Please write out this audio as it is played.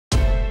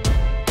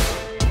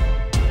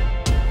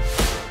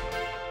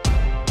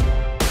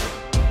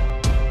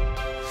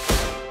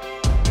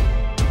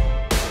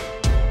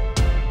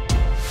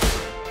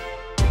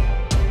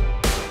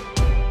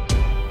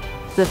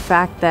The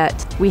fact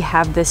that we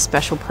have this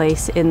special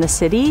place in the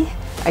city,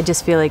 I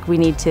just feel like we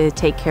need to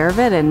take care of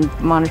it, and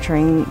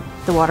monitoring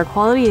the water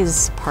quality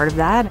is part of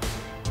that.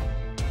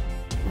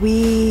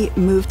 We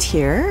moved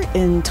here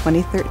in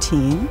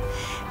 2013,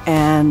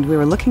 and we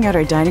were looking out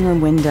our dining room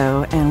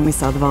window and we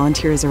saw the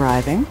volunteers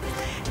arriving.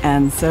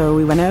 And so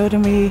we went out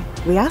and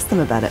we asked them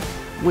about it.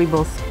 We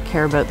both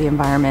care about the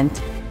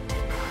environment.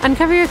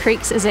 Uncover Your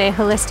Creeks is a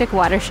holistic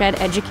watershed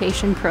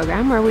education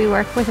program where we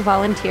work with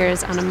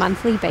volunteers on a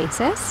monthly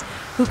basis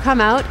who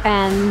come out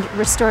and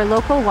restore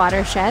local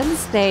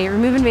watersheds. They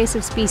remove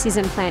invasive species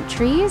and plant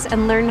trees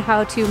and learn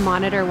how to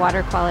monitor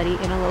water quality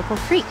in a local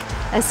creek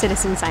as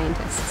citizen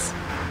scientists.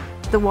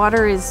 The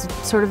water is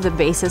sort of the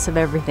basis of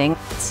everything.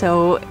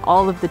 So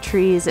all of the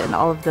trees and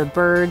all of the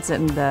birds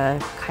and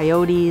the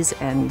coyotes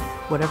and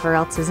whatever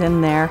else is in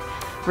there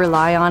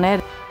rely on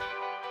it.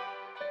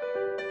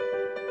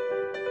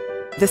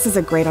 This is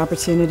a great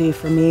opportunity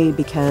for me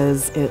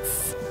because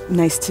it's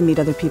nice to meet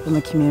other people in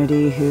the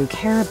community who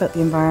care about the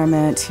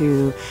environment,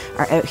 who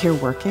are out here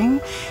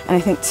working. And I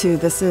think too,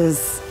 this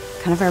is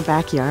kind of our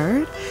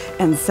backyard.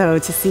 And so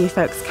to see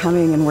folks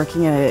coming and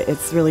working in it,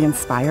 it's really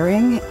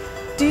inspiring.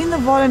 Doing the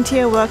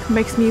volunteer work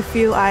makes me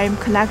feel I'm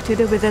connected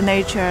with the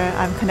nature,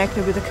 I'm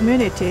connected with the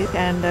community,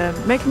 and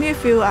make me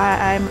feel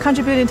I'm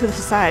contributing to the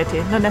society,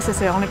 not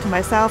necessarily only to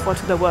myself or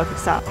to the work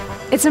itself.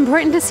 It's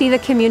important to see the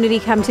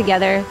community come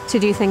together to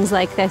do things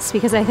like this,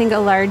 because I think a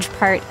large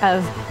part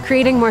of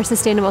creating more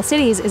sustainable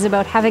cities is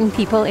about having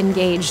people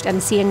engaged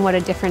and seeing what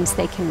a difference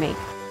they can make.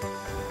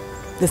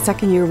 The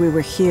second year we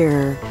were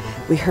here,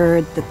 we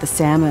heard that the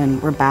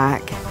salmon were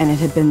back, and it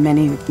had been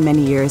many,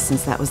 many years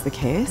since that was the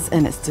case,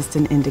 and it's just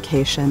an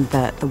indication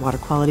that the water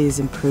quality is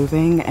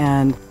improving,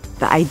 and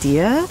the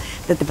idea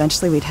that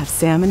eventually we'd have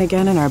salmon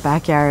again in our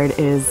backyard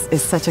is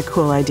such a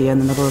cool idea in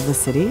the middle of the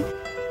city.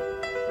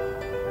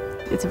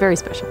 It's a very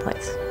special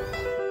place.